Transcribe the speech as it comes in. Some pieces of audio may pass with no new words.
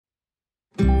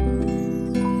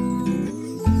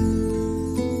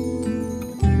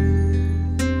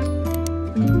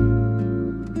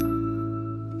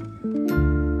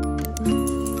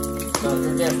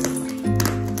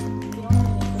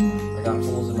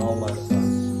all my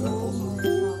sons. They're wholesome.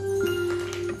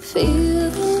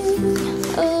 Feeling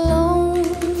alone,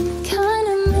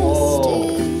 kinda misty.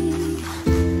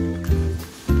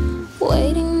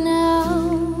 Waiting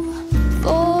now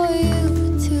for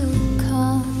you to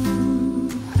come.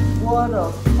 What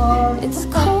a fun! It's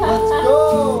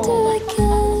cold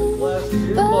again, but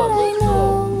I know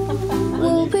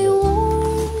we'll be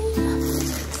warm,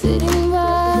 sitting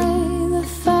by the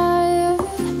fire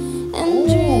and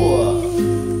dream.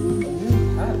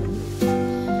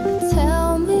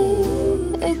 Tell me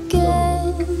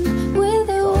again with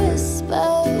a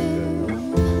whisper,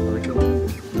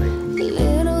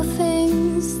 little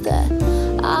things that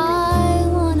I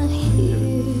wanna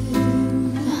hear,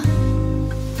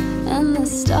 and the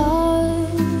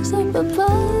stars up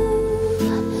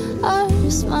above are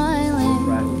smiling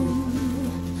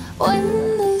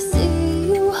when they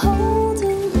see you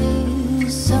holding me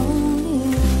so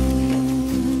near.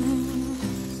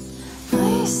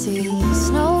 I see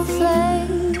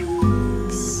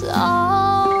snowflakes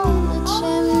on the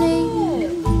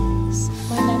chimneys,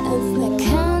 and the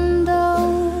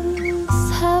candles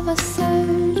have a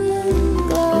certain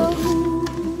glow.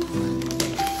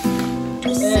 I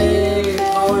see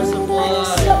Power supply!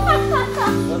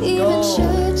 even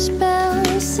church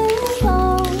bells sing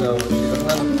along, So, she doesn't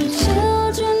have and the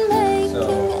children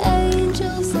making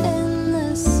angels in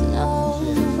the snow.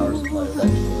 power supply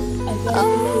eventually.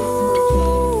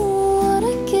 Oh, what a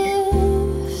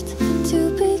gift to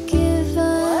be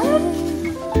given.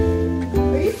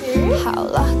 Are you serious? How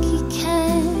lucky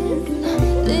can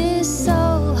this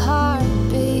soul heart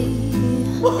be?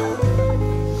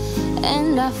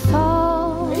 And I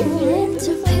fall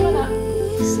into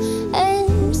peace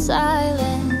and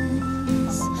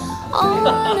silence on a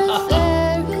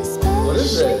very What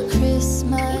is special it?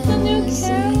 Christmas Eve.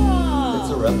 It's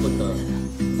a replica.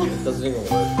 It doesn't even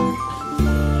work.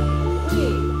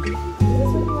 Wait. Is this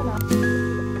what you went on?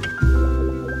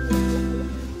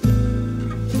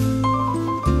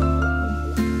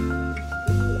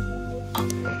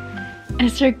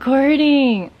 It's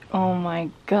recording! Oh my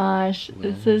gosh,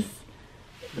 this is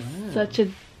such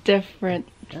a different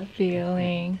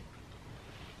feeling.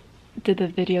 Did the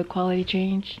video quality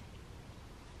change?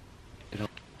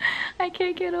 I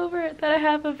can't get over it that I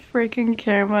have a freaking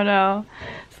camera now.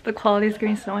 So the quality is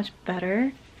getting so much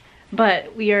better.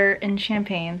 But we are in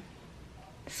Champaign,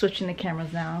 switching the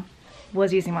cameras now.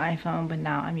 Was using my iPhone, but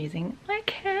now I'm using my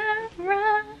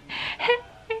camera. Hey.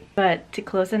 But to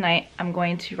close the night, I'm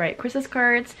going to write Christmas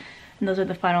cards, and those are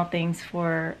the final things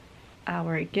for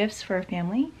our gifts for our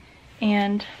family.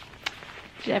 And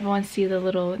did everyone see the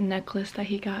little necklace that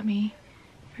he got me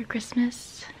for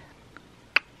Christmas?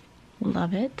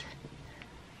 Love it.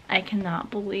 I cannot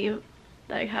believe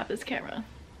that I have this camera.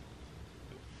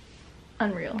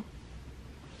 Unreal.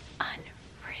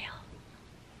 Unreal.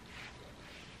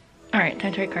 Alright,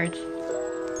 time to write cards.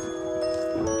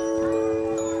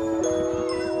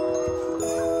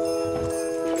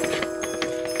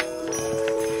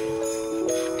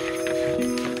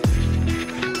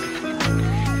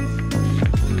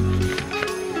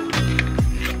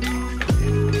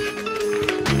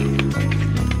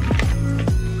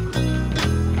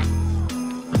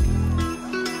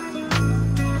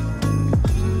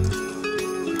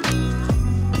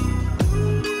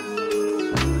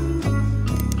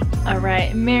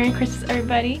 Alright, Merry Christmas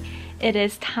everybody. It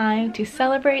is time to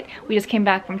celebrate. We just came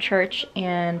back from church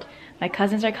and my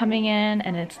cousins are coming in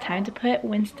and it's time to put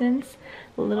Winston's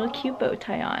little cute bow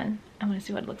tie on. I want to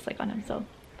see what it looks like on him, so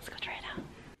let's go try it out.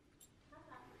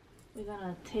 We're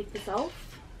gonna take this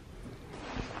off.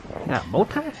 Yeah, bow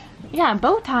tie? Yeah,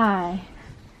 bow tie.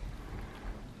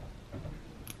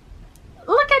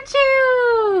 Look at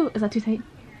you! Is that too tight?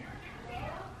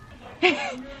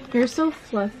 You're so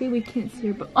fluffy, we can't see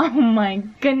your bow. Oh my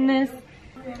goodness.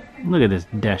 Look at this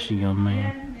dashy young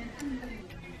man.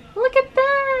 Look at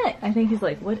that! I think he's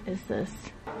like, what is this?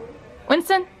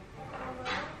 Winston!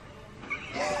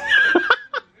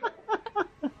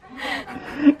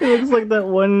 It looks like that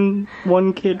one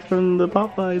kid from the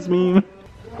Popeyes meme.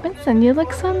 Winston, you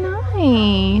look so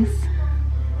nice.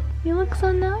 You look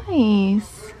so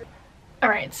nice.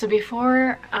 Alright, so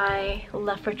before I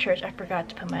left for church, I forgot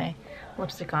to put my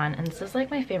lipstick on. And this is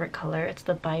like my favorite color. It's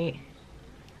the Bite.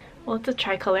 Well, it's a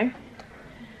tricolor.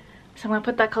 So I'm going to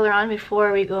put that color on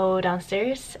before we go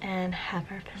downstairs and have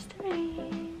our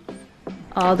festivities.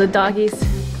 All the doggies.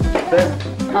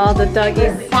 All the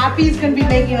doggies. Poppy's gonna be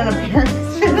making an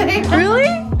appearance today. Really?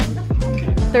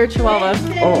 They're chihuahuas.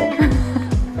 Oh.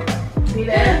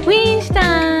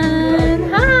 Winston!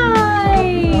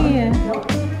 Hi!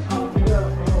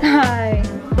 Hi!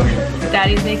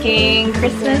 Daddy's making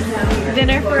Christmas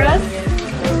dinner for us.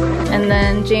 And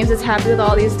then James is happy with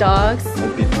all these dogs.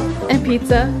 And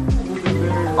pizza.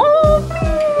 Oh,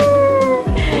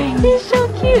 man. He's so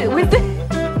cute. With the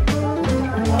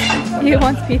he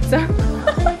wants pizza.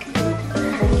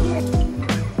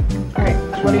 Alright,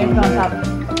 what are you gonna put on top?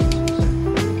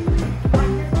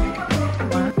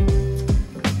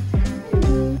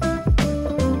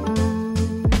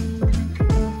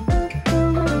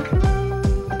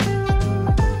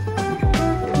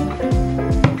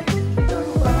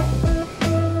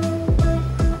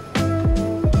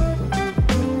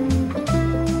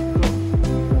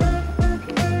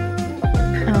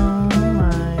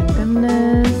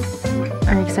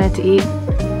 Excited to eat.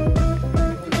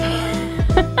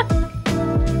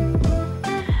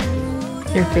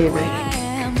 Your favorite.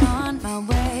 I'm on my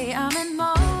way, I'm in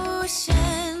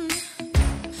motion.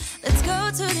 Let's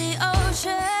go to the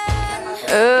ocean.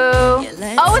 Oh,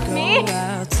 Yeah, oh, it's me.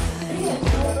 outside.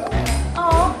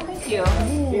 Oh, thank you.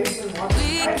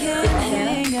 We can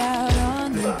hang out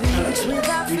on the beach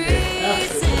without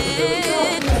freezing.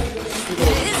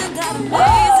 Isn't that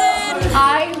amazing?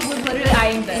 I was literally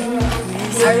eyeing this.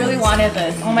 I really wanted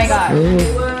this. Oh my god.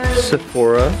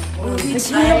 Sephora. The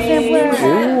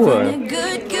Ooh.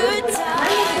 good, good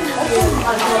time.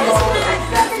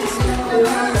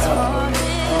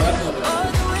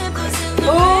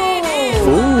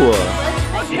 Ooh.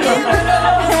 It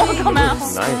won't come out.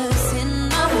 Nice.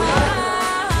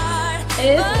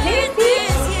 It's tasty.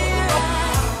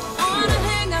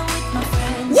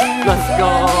 Let's go!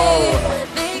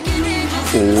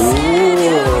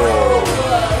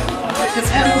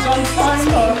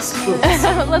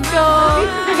 Let's go.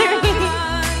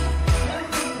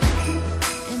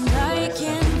 And I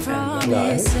can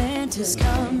promise Santa's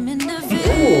coming to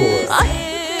visit.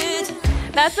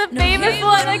 That's a famous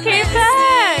one that came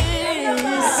back.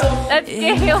 That's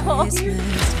Gail.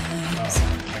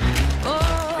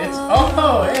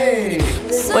 Oh, hey!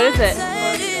 What is it?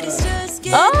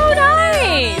 Oh,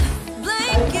 nice.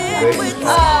 Oh,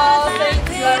 thank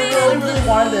you. I really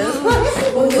wanted this.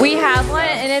 We have one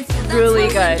and it's really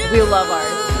good. We love ours.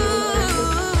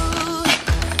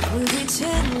 We'll be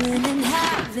chilling and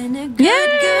having a Yay!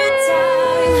 good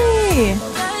time.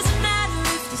 Doesn't matter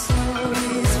if the snow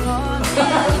is falling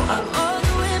or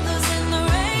the wind blows and the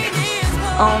rain is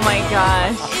pouring. Oh my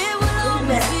gosh. It will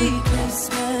always be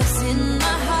Christmas in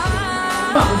my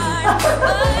heart.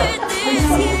 But this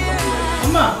year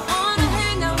I wanna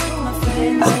hang out with my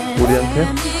friends and 우리한테?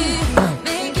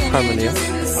 making 할머니요? angels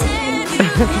in the sand.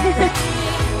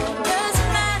 Doesn't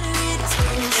matter, it's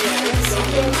Christmas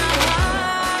in my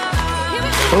heart.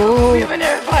 Oh. We have an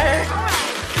air fryer.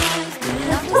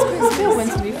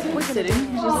 Winston, we're sitting,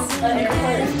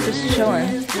 just chilling.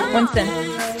 Winston,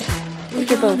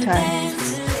 look at bow tie.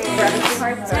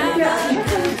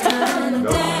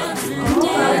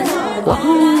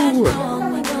 Wahoo!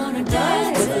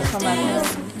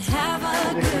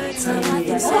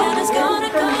 Santa's gonna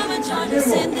come and join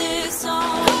us in this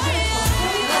song.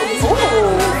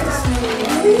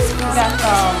 Got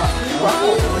some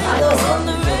And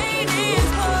the rain is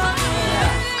pouring.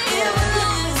 It will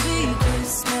always be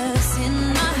Christmas in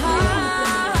my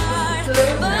heart.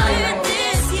 But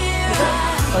this year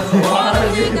I wanna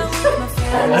hang out with my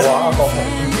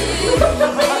friends.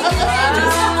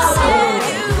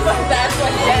 That's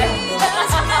what it is.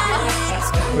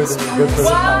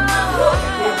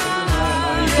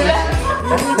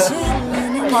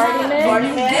 Party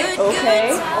mix? Okay.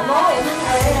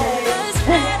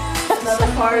 Another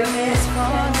party mix.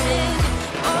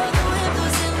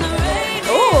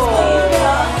 Oh.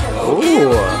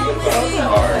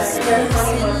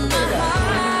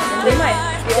 They might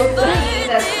feel the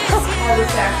that's how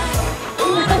this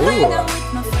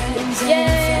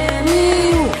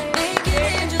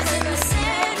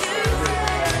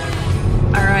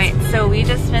Alright, so we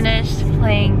just finished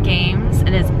playing games.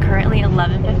 It is currently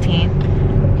 11:15.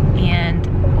 And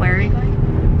where are we going?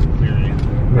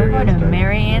 We're going to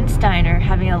Marianne's Diner,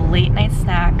 having a late night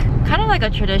snack. Kind of like a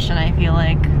tradition, I feel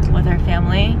like, with our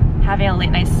family. Having a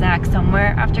late night snack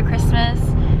somewhere after Christmas,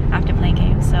 after playing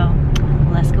games. So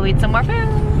let's go eat some more food.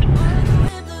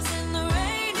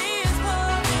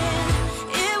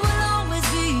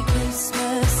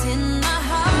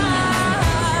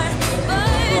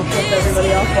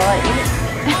 Everybody else while I eat.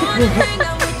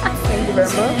 Thank you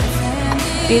very much.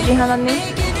 BG 하나님.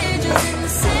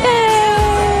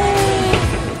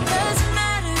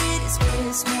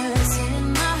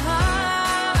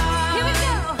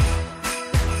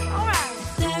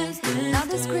 Now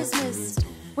this Christmas,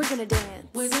 we're gonna dance.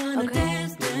 We're gonna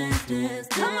dance, dance, dance.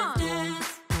 Come on.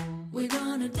 We're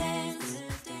gonna dance.